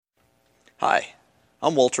Hi,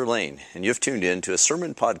 I'm Walter Lane, and you've tuned in to a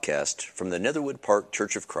sermon podcast from the Netherwood Park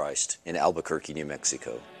Church of Christ in Albuquerque, New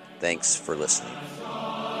Mexico. Thanks for listening.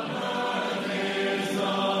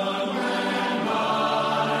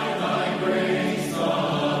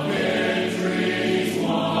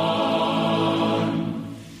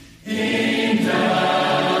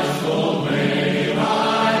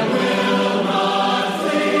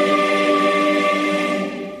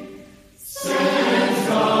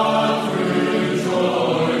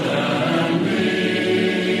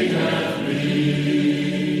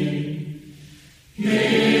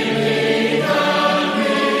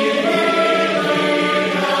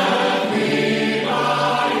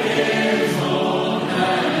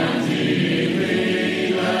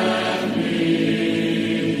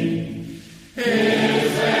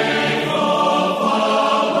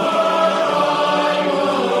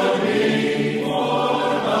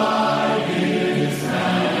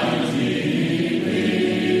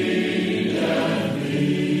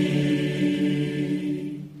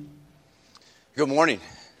 Good morning.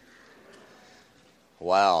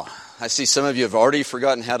 Wow, I see some of you have already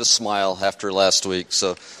forgotten how to smile after last week,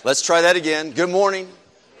 so let's try that again. Good morning.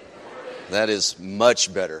 That is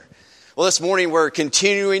much better. Well, this morning we're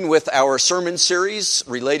continuing with our sermon series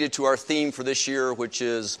related to our theme for this year, which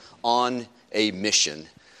is On a Mission.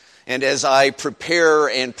 And as I prepare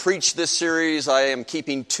and preach this series, I am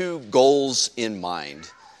keeping two goals in mind.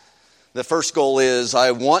 The first goal is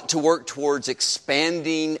I want to work towards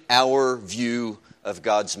expanding our view of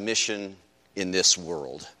God's mission in this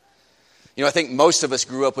world. You know, I think most of us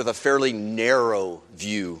grew up with a fairly narrow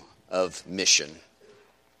view of mission.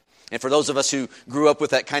 And for those of us who grew up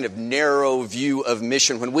with that kind of narrow view of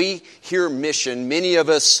mission, when we hear mission, many of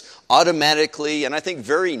us automatically, and I think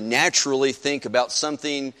very naturally, think about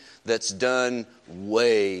something that's done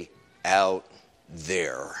way out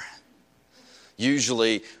there.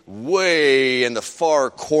 Usually way in the far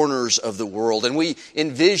corners of the world. And we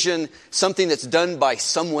envision something that's done by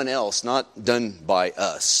someone else, not done by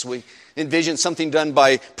us. We envision something done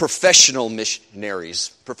by professional missionaries.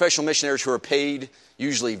 Professional missionaries who are paid,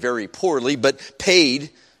 usually very poorly, but paid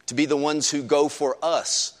to be the ones who go for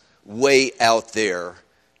us way out there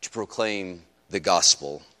to proclaim the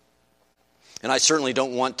gospel. And I certainly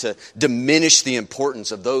don't want to diminish the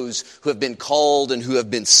importance of those who have been called and who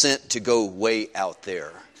have been sent to go way out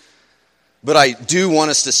there. But I do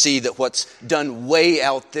want us to see that what's done way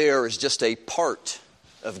out there is just a part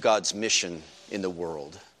of God's mission in the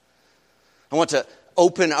world. I want to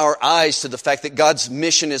open our eyes to the fact that God's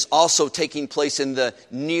mission is also taking place in the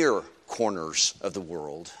near corners of the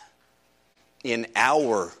world, in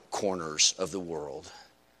our corners of the world.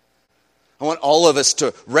 I want all of us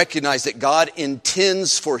to recognize that God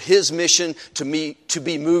intends for His mission to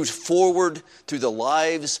be moved forward through the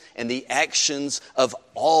lives and the actions of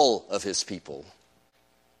all of His people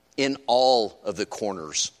in all of the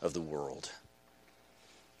corners of the world.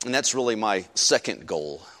 And that's really my second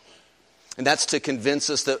goal. And that's to convince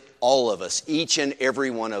us that all of us, each and every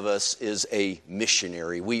one of us, is a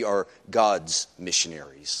missionary. We are God's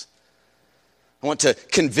missionaries. I want to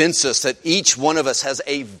convince us that each one of us has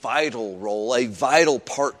a vital role, a vital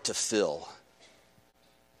part to fill.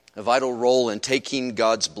 A vital role in taking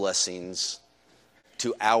God's blessings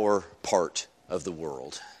to our part of the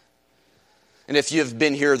world. And if you've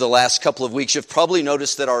been here the last couple of weeks, you've probably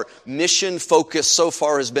noticed that our mission focus so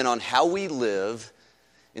far has been on how we live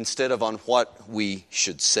instead of on what we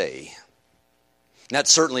should say. That's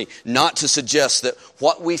certainly not to suggest that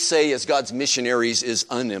what we say as God's missionaries is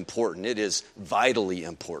unimportant. It is vitally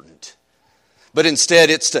important. But instead,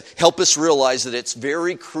 it's to help us realize that it's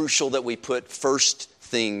very crucial that we put first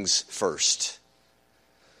things first.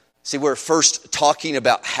 See, we're first talking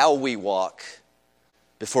about how we walk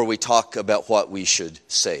before we talk about what we should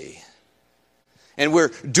say. And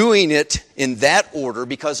we're doing it in that order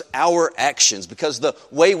because our actions, because the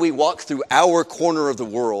way we walk through our corner of the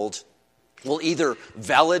world will either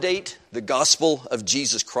validate the gospel of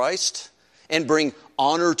Jesus Christ and bring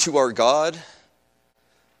honor to our God,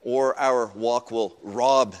 or our walk will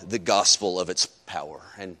rob the gospel of its power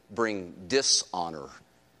and bring dishonor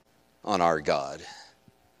on our God.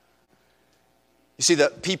 You see, the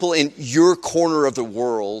people in your corner of the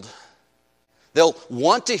world, they'll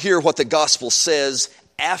want to hear what the gospel says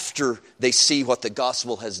after they see what the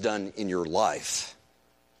gospel has done in your life.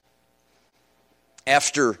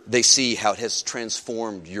 After they see how it has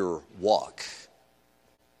transformed your walk.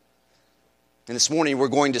 And this morning we're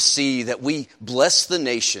going to see that we bless the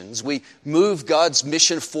nations. We move God's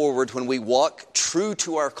mission forward when we walk true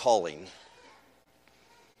to our calling.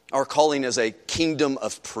 Our calling as a kingdom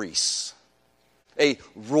of priests. a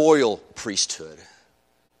royal priesthood.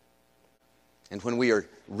 And when we are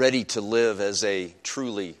ready to live as a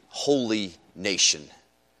truly holy nation,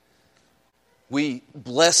 we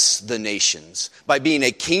bless the nations by being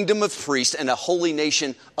a kingdom of priests and a holy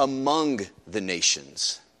nation among the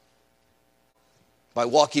nations. By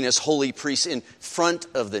walking as holy priests in front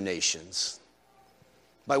of the nations.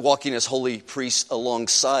 By walking as holy priests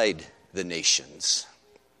alongside the nations.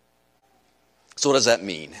 So what does that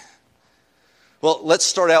mean? Well, let's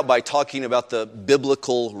start out by talking about the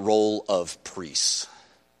biblical role of priests.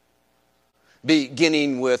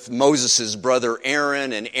 Beginning with Moses' brother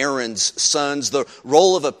Aaron and Aaron's sons, the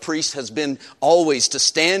role of a priest has been always to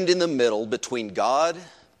stand in the middle between God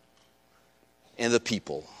and the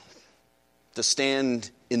people. To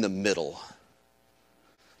stand in the middle.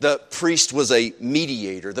 The priest was a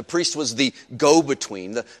mediator. The priest was the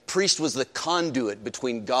go-between. The priest was the conduit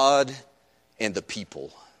between God and the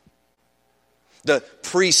people. The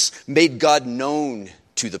priests made God known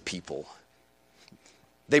to the people.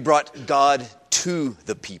 They brought God to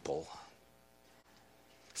the people.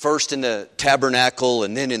 First in the tabernacle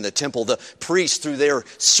and then in the temple, the priests, through their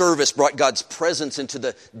service, brought God's presence into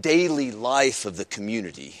the daily life of the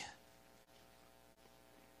community.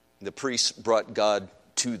 The priests brought God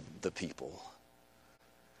to the people.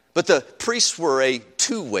 But the priests were a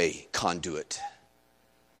two-way conduit.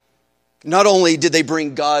 Not only did they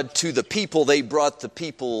bring God to the people, they brought the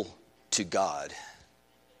people to God.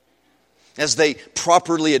 As they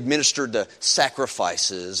properly administered the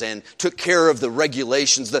sacrifices and took care of the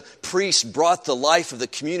regulations, the priests brought the life of the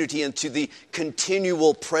community into the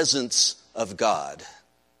continual presence of God.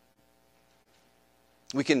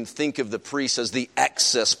 We can think of the priests as the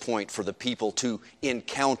access point for the people to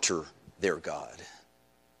encounter their God.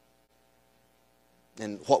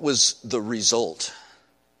 And what was the result?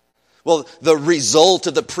 Well, the result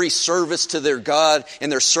of the priest's service to their God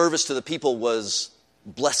and their service to the people was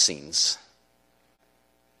blessings.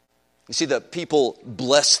 You see, the people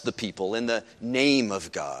blessed the people in the name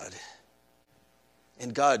of God.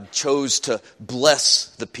 And God chose to bless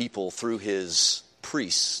the people through His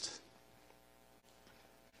priest.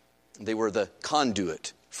 They were the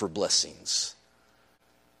conduit for blessings.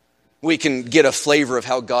 We can get a flavor of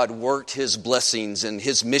how God worked His blessings and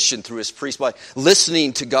His mission through His priests by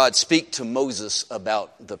listening to God speak to Moses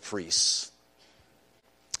about the priests.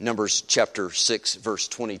 Numbers chapter 6, verse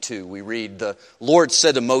 22, we read, "The Lord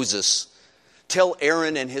said to Moses, 'Tell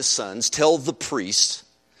Aaron and his sons, tell the priests,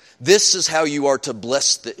 this is how you are to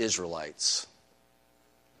bless the Israelites.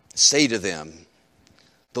 Say to them,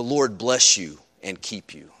 the Lord bless you and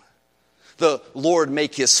keep you. The Lord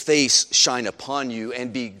make His face shine upon you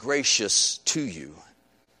and be gracious to you.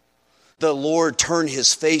 The Lord turn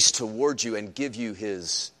His face toward you and give you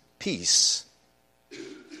His peace.'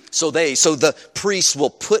 So the priests will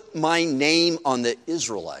put my name on the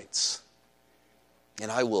Israelites,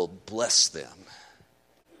 and I will bless them."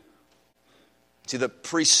 See, the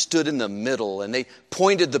priests stood in the middle and they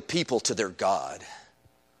pointed the people to their God.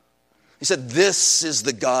 He said, "This is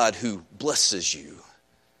the God who blesses you."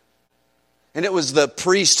 And it was the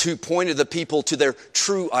priest who pointed the people to their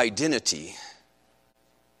true identity.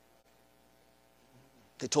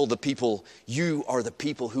 They told the people, "You are the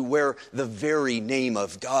people who wear the very name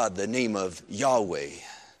of God, the name of Yahweh."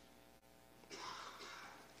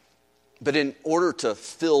 But in order to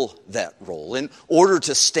fill that role, in order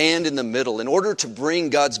to stand in the middle, in order to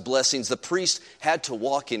bring God's blessings, the priest had to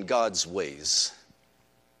walk in God's ways.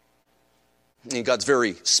 In God's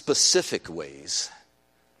very specific ways.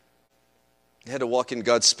 They had to walk in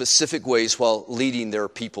God's specific ways while leading their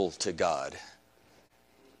people to God.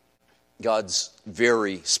 God's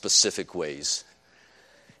very specific ways.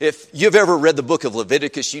 If you've ever read the book of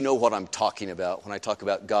Leviticus, you know what I'm talking about when I talk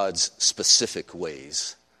about God's specific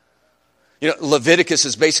ways. You know, Leviticus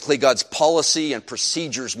is basically God's policy and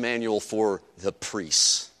procedures manual for the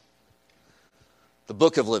priests. The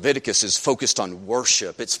book of Leviticus is focused on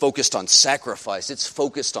worship. It's focused on sacrifice. It's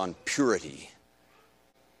focused on purity.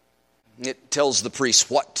 It tells the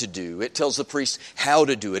priest what to do. It tells the priest how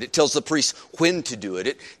to do it. It tells the priest when to do it.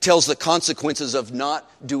 It tells the consequences of not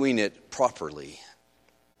doing it properly.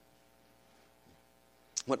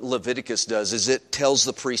 What Leviticus does is it tells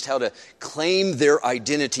the priest how to claim their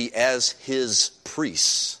identity as his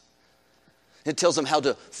priests. It tells them how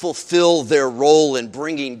to fulfill their role in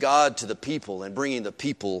bringing God to the people and bringing the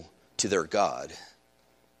people to their God.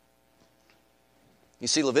 You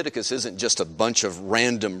see, Leviticus isn't just a bunch of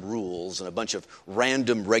random rules and a bunch of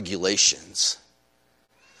random regulations.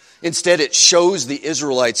 Instead, it shows the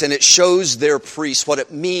Israelites and it shows their priests what it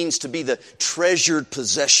means to be the treasured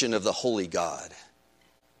possession of the holy God.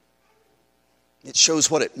 It shows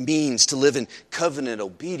what it means to live in covenant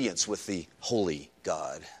obedience with the holy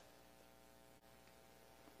God.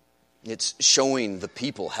 It's showing the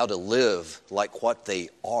people how to live like what they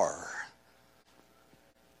are.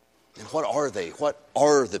 And what are they? What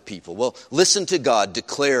are the people? Well, listen to God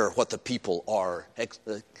declare what the people are.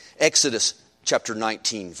 Exodus chapter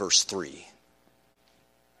 19, verse 3.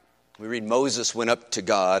 We read, Moses went up to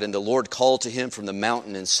God, and the Lord called to him from the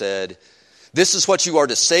mountain and said, "This is what you are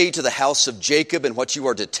to say to the house of Jacob and what you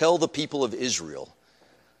are to tell the people of Israel.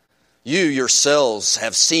 You yourselves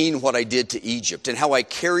have seen what I did to Egypt and how I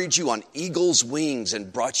carried you on eagle's wings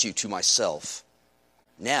and brought you to myself.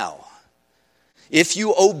 Now, if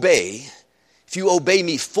you obey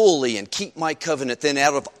me fully and keep my covenant, then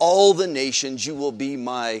out of all the nations you will be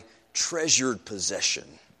my treasured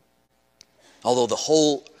possession. Although the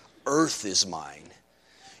whole earth is mine,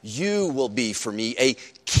 you will be for me a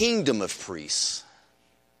kingdom of priests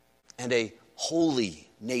and a holy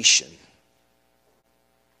nation."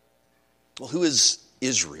 Well, who is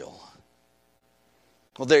Israel?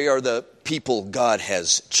 Well, they are the people God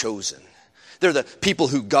has chosen. They're the people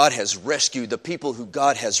who God has rescued, the people who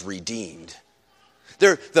God has redeemed.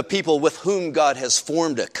 They're the people with whom God has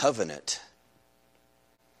formed a covenant.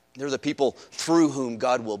 They're the people through whom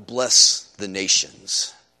God will bless the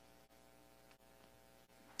nations.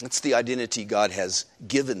 That's the identity God has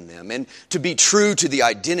given them. And to be true to the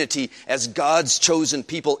identity as God's chosen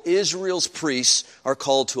people, Israel's priests are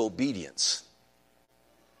called to obedience.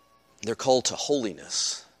 They're called to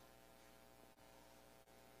holiness.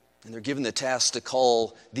 And they're given the task to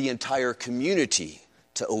call the entire community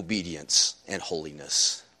to obedience and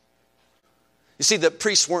holiness. You see, the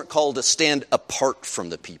priests weren't called to stand apart from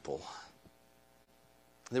the people.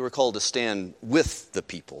 They were called to stand with the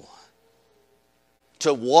people,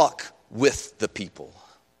 to walk with the people,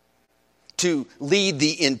 to lead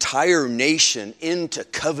the entire nation into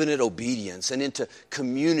covenant obedience and into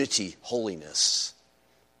community holiness.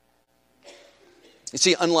 You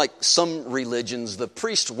see, unlike some religions, the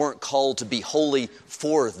priests weren't called to be holy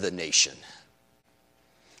for the nation.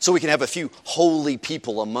 So we can have a few holy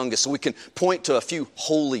people among us, so we can point to a few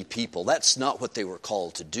holy people. That's not what they were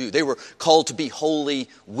called to do. They were called to be holy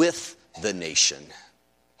with the nation.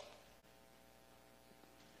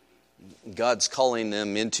 God's calling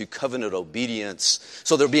them into covenant obedience,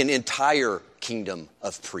 so there'll be an entire kingdom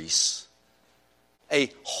of priests,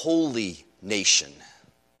 a holy nation.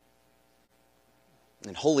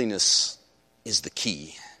 And holiness is the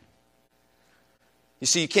key. You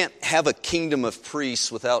see, you can't have a kingdom of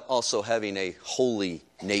priests without also having a holy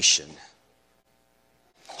nation.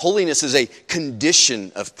 Holiness is a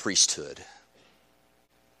condition of priesthood.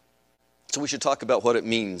 So we should talk about what it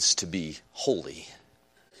means to be holy.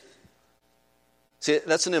 See,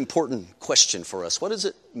 that's an important question for us. What does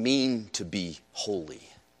it mean to be holy?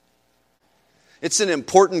 It's an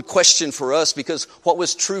important question for us because what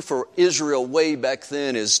was true for Israel way back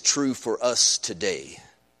then is true for us today.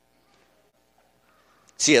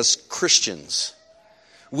 See, as Christians,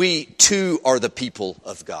 we too are the people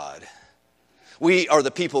of God. We are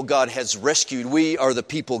the people God has rescued. We are the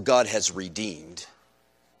people God has redeemed.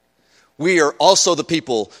 We are also the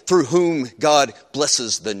people through whom God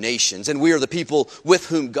blesses the nations. And we are the people with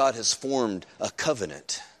whom God has formed a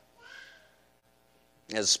covenant.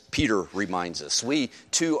 As Peter reminds us, we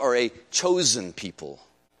too are a chosen people,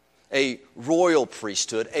 a royal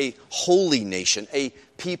priesthood, a holy nation, a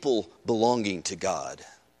people belonging to God.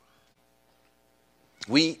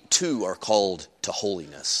 We too are called to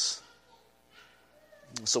holiness.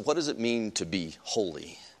 So what does it mean to be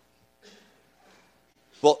holy?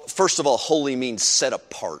 Well, first of all, holy means set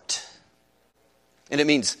apart. And it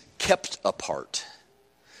means kept apart.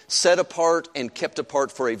 Set apart and kept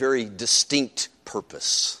apart for a very distinct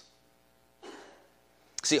purpose.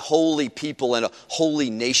 See, holy people and a holy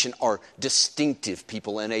nation are distinctive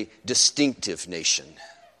people and a distinctive nation.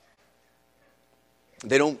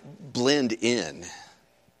 They don't blend in.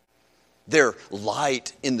 They're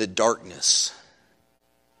light in the darkness.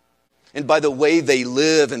 And by the way they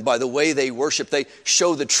live and by the way they worship, they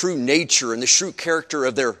show the true nature and the true character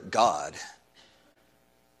of their God.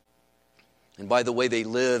 And by the way they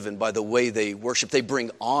live and by the way they worship, they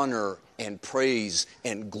bring honor and praise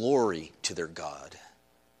and glory to their God.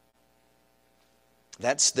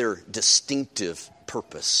 That's their distinctive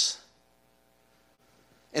purpose.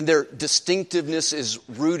 And their distinctiveness is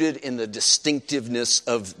rooted in the distinctiveness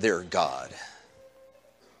of their God.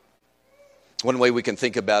 One way we can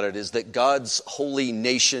think about it is that God's holy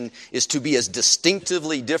nation is to be as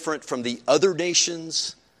distinctively different from the other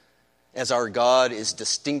nations as our God is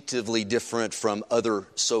distinctively different from other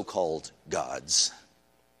so-called gods.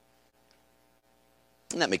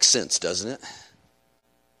 And that makes sense, doesn't it?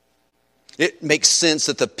 It makes sense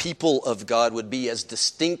that the people of God would be as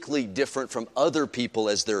distinctly different from other people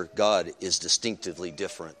as their God is distinctively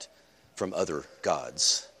different from other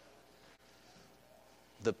gods.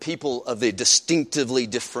 The people of the distinctively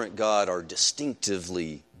different God are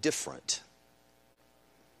distinctively different.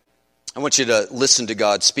 I want you to listen to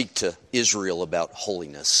God speak to Israel about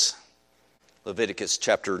holiness. Leviticus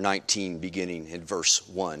chapter 19, beginning in verse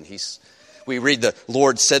 1. We read, the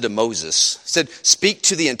Lord said to Moses, said, "Speak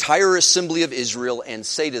to the entire assembly of Israel and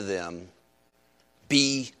say to them,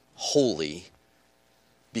 'Be holy,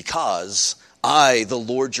 because I, the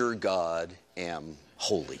Lord your God, am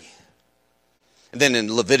holy.'" And then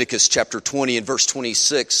in Leviticus chapter 20 and verse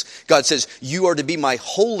 26, God says, "You are to be my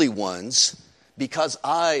holy ones, because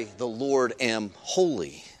I, the Lord, am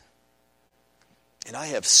holy. And I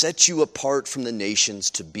have set you apart from the nations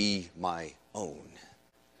to be my own."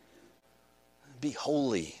 Be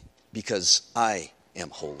holy, because I am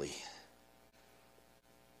holy.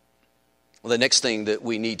 Well, the next thing that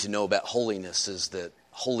we need to know about holiness is that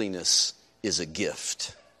holiness is a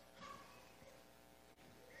gift.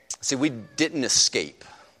 See, we didn't escape.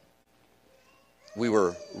 We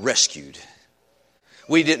were rescued.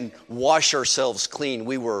 We didn't wash ourselves clean.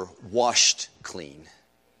 We were washed clean.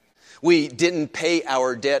 We didn't pay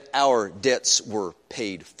our debt. Our debts were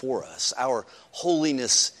paid for us. Our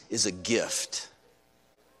holiness is a gift.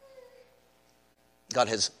 God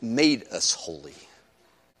has made us holy.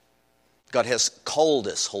 God has called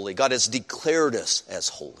us holy. God has declared us as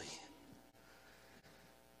holy.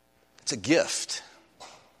 It's a gift.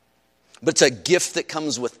 But it's a gift that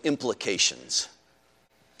comes with implications.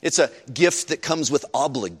 It's a gift that comes with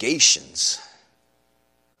obligations.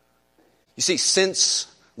 You see, since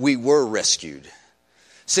we were rescued,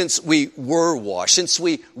 since we were washed, since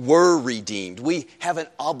we were redeemed, we have an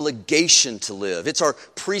obligation to live. It's our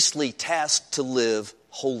priestly task to live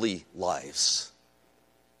holy lives.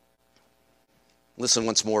 Listen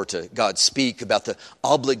once more to God speak about the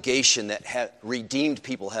obligation that redeemed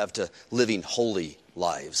people have to living holy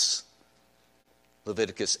lives.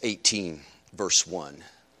 Leviticus 18, verse 1.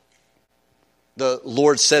 The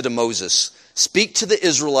Lord said to Moses, "Speak to the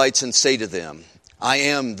Israelites and say to them, 'I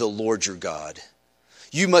am the Lord your God.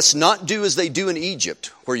 You must not do as they do in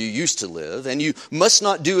Egypt, where you used to live, and you must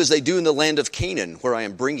not do as they do in the land of Canaan, where I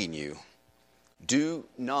am bringing you. Do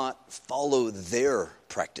not follow their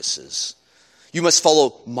practices. You must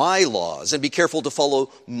follow my laws and be careful to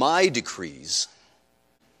follow my decrees.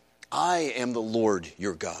 I am the Lord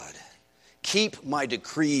your God. Keep my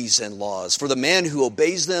decrees and laws, for the man who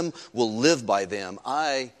obeys them will live by them.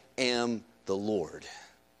 I am the Lord.'"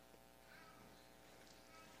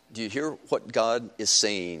 Do you hear what God is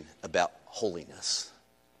saying about holiness?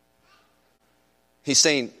 He's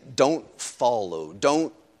saying, don't follow,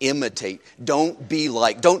 don't imitate, don't be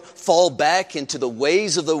like, don't fall back into the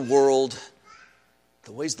ways of the world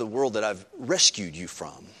that I've rescued you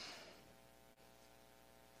from.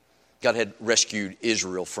 God had rescued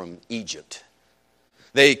Israel from Egypt.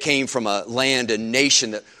 They came from a land, a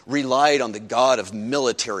nation that relied on the God of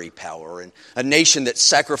military power, and a nation that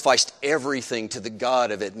sacrificed everything to the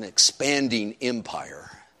God of an expanding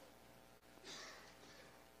empire.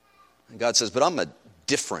 And God says, "But I'm a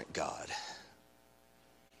different God.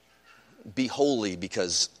 Be holy,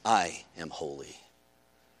 because I am holy."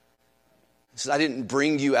 He says, "I didn't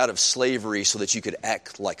bring you out of slavery so that you could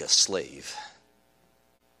act like a slave."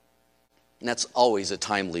 And that's always a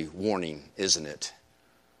timely warning, isn't it?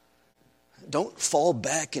 Don't fall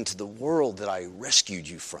back into the world that I rescued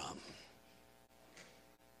you from.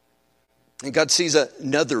 And God sees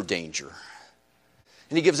another danger.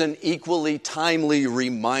 And he gives an equally timely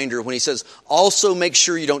reminder when he says, "Also make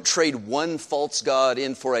sure you don't trade one false god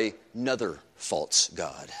in for another false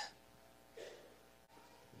god."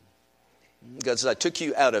 God says, "I took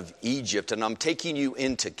you out of Egypt and I'm taking you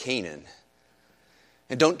into Canaan.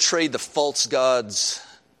 And don't trade the false gods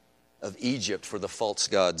of Egypt for the false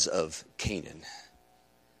gods of Canaan.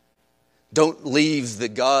 Don't leave the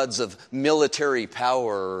gods of military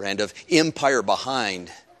power and of empire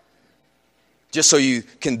behind, just so you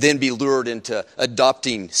can then be lured into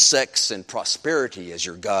adopting sex and prosperity as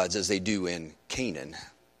your gods, as they do in Canaan."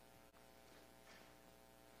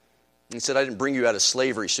 He said, "I didn't bring you out of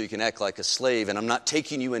slavery so you can act like a slave, and I'm not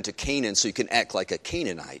taking you into Canaan so you can act like a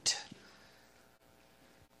Canaanite."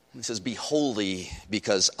 He says, "Be holy,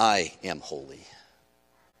 because I am holy."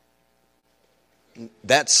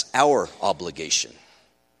 That's our obligation.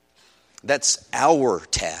 That's our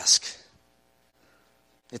task.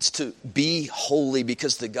 It's to be holy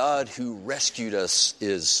because the God who rescued us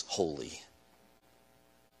is holy.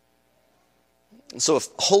 So if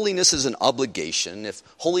holiness is an obligation, if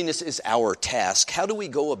holiness is our task, how do we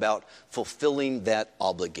go about fulfilling that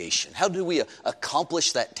obligation? How do we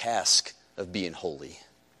accomplish that task of being holy?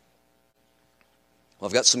 Well,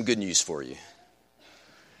 I've got some good news for you.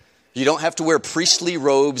 You don't have to wear priestly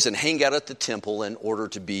robes and hang out at the temple in order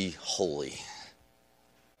to be holy.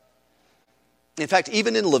 In fact,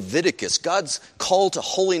 even in Leviticus, God's call to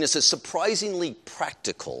holiness is surprisingly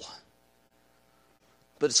practical.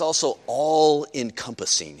 But it's also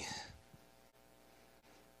all-encompassing.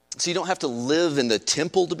 So you don't have to live in the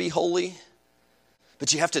temple to be holy,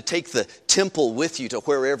 but you have to take the temple with you to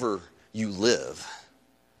wherever you live.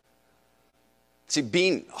 See,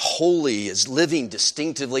 being holy is living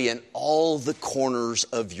distinctively in all the corners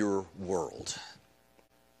of your world.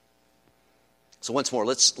 So once more,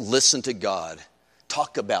 let's listen to God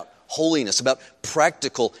talk about holiness, about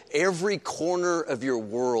practical, every corner of your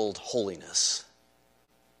world holiness.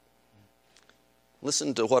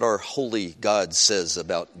 Listen to what our holy God says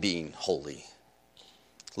about being holy.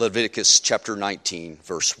 Leviticus chapter 19,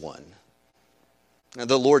 verse 1. And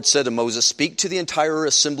the Lord said to Moses, "Speak to the entire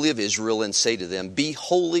assembly of Israel and say to them, 'Be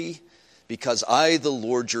holy, because I, the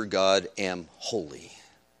Lord your God, am holy.'"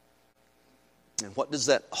 And what does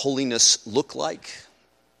that holiness look like?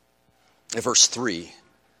 In verse 3,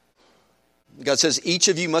 God says, "Each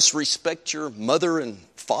of you must respect your mother and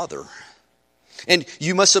father, and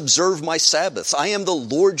you must observe my Sabbaths. I am the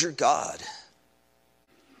Lord your God.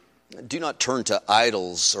 Do not turn to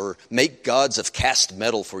idols or make gods of cast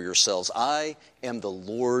metal for yourselves. I am the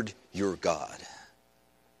Lord your God."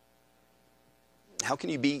 How can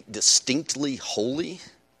you be distinctly holy?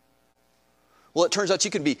 Well, it turns out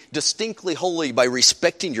you can be distinctly holy by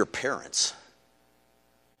respecting your parents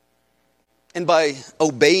and by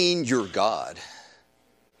obeying your God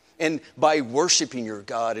and by worshiping your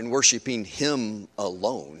God and worshiping Him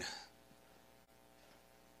alone.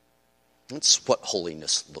 That's what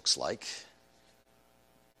holiness looks like.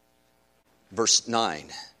 Verse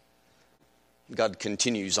 9, God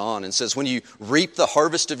continues on and says, "When you reap the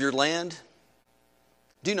harvest of your land,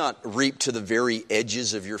 do not reap to the very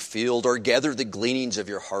edges of your field or gather the gleanings of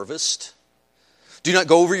your harvest. Do not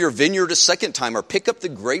go over your vineyard a second time or pick up the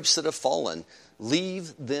grapes that have fallen.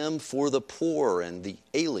 Leave them for the poor and the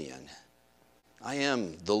alien. I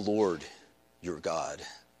am the Lord your God.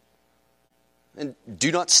 And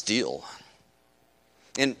do not steal.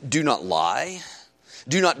 And do not lie.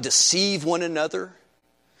 Do not deceive one another.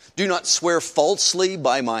 Do not swear falsely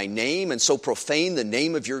by my name and so profane the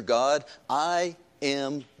name of your God. I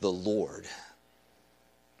am the Lord.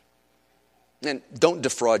 And don't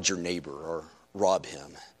defraud your neighbor or rob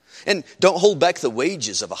him. And don't hold back the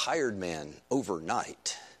wages of a hired man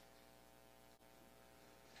overnight."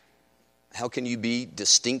 How can you be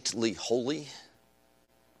distinctly holy?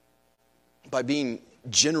 By being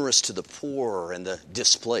generous to the poor and the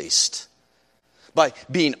displaced. By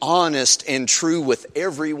being honest and true with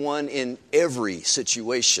everyone in every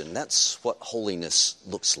situation. That's what holiness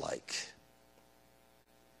looks like.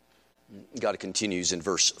 God continues in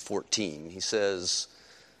verse 14. He says,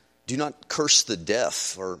 "Do not curse the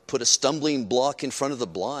deaf or put a stumbling block in front of the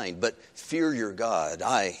blind, but fear your God.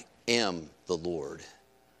 I am the Lord.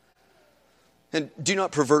 And do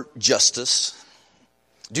not pervert justice.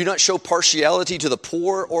 Do not show partiality to the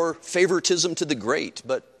poor or favoritism to the great,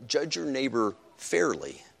 but judge your neighbor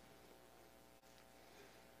fairly."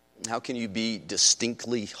 How can you be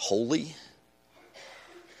distinctly holy?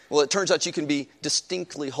 Well, it turns out you can be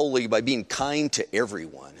distinctly holy by being kind to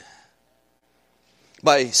everyone.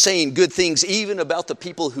 By saying good things even about the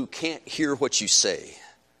people who can't hear what you say.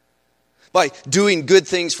 By doing good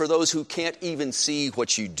things for those who can't even see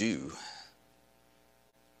what you do.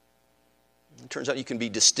 It turns out you can be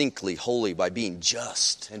distinctly holy by being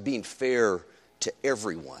just and being fair to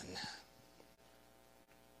everyone.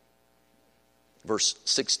 Verse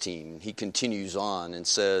 16, he continues on and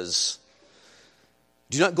says,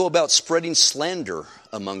 "Do not go about spreading slander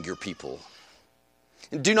among your people.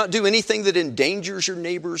 And do not do anything that endangers your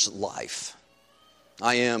neighbor's life.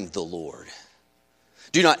 I am the Lord.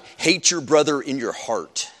 Do not hate your brother in your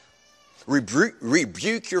heart.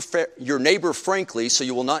 Rebuke your neighbor frankly so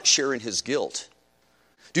you will not share in his guilt.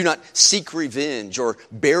 Do not seek revenge or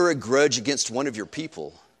bear a grudge against one of your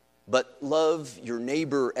people, but love your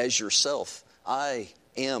neighbor as yourself. I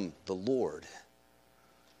am the Lord.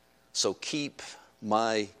 So keep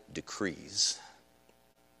my decrees."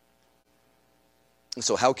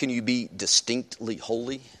 So how can you be distinctly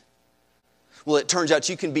holy? Well, it turns out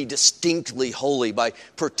you can be distinctly holy by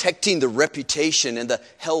protecting the reputation and the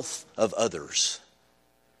health of others.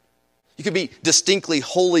 You can be distinctly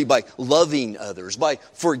holy by loving others, by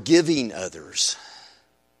forgiving others.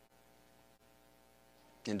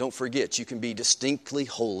 And don't forget, you can be distinctly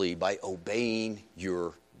holy by obeying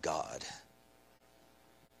your God.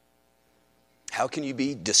 How can you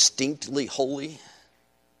be distinctly holy?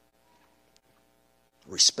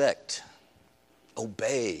 Respect,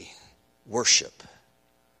 obey, worship,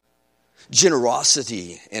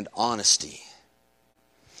 generosity and honesty,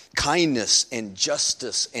 kindness and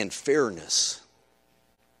justice and fairness,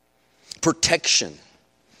 protection,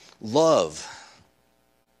 love,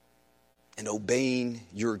 and obeying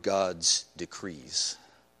your God's decrees.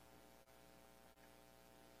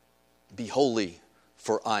 Be holy,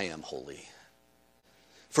 for I am holy.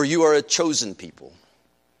 For you are a chosen people,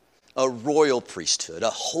 a royal priesthood, a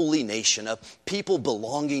holy nation, a people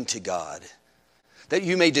belonging to God, that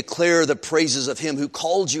you may declare the praises of Him who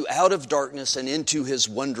called you out of darkness and into His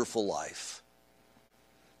wonderful life.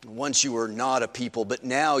 Once you were not a people, but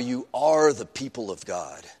now you are the people of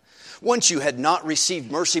God. Once you had not received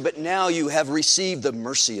mercy, but now you have received the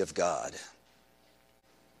mercy of God.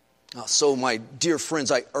 So, my dear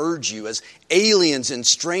friends, I urge you as aliens and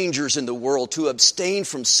strangers in the world to abstain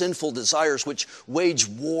from sinful desires which wage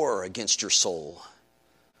war against your soul.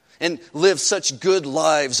 And live such good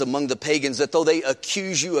lives among the pagans that though they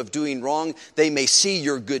accuse you of doing wrong, they may see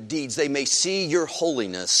your good deeds, they may see your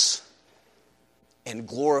holiness, and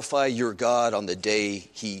glorify your God on the day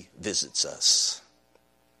He visits us.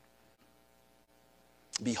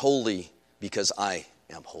 Be holy because I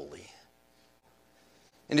am holy.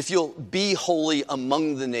 And if you'll be holy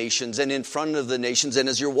among the nations and in front of the nations, and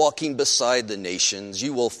as you're walking beside the nations,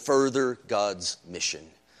 you will further God's mission.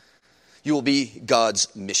 You will be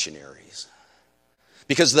God's missionaries.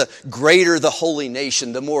 Because the greater the holy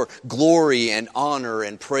nation, the more glory and honor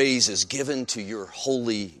and praise is given to your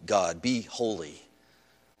holy God. Be holy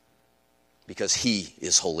because He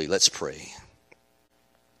is holy. Let's pray.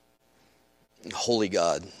 Holy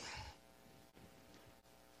God,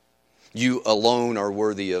 You alone are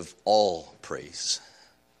worthy of all praise.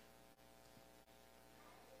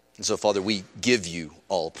 And so, Father, we give You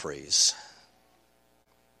all praise.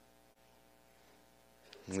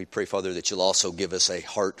 And we pray, Father, that You'll also give us a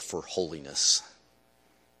heart for holiness,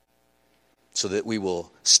 so that we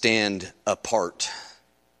will stand apart,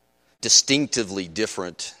 distinctively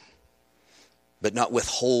different, but not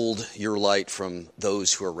withhold Your light from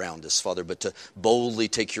those who are around us, Father, but to boldly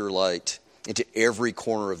take Your light into every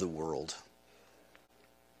corner of the world,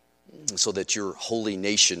 so that Your holy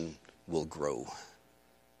nation will grow,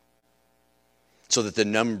 so that the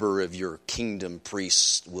number of Your kingdom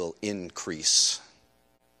priests will increase,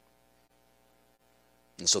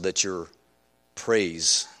 and so that Your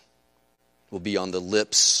praise will be on the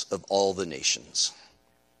lips of all the nations.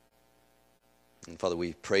 And Father,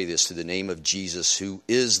 we pray this through the name of Jesus, who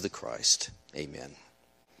is the Christ. Amen.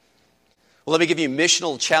 Well, let me give you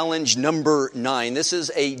missional challenge number 9. This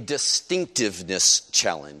is a distinctiveness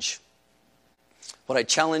challenge. What I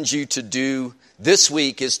challenge you to do this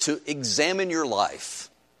week is to examine your life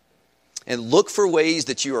and look for ways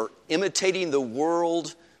that you are imitating the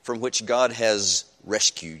world from which God has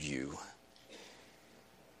rescued you.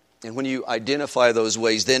 And when you identify those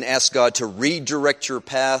ways, then ask God to redirect your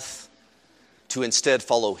path to instead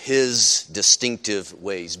follow His distinctive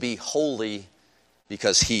ways. Be holy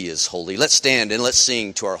because He is holy. Let's stand and let's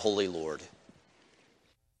sing to our holy Lord.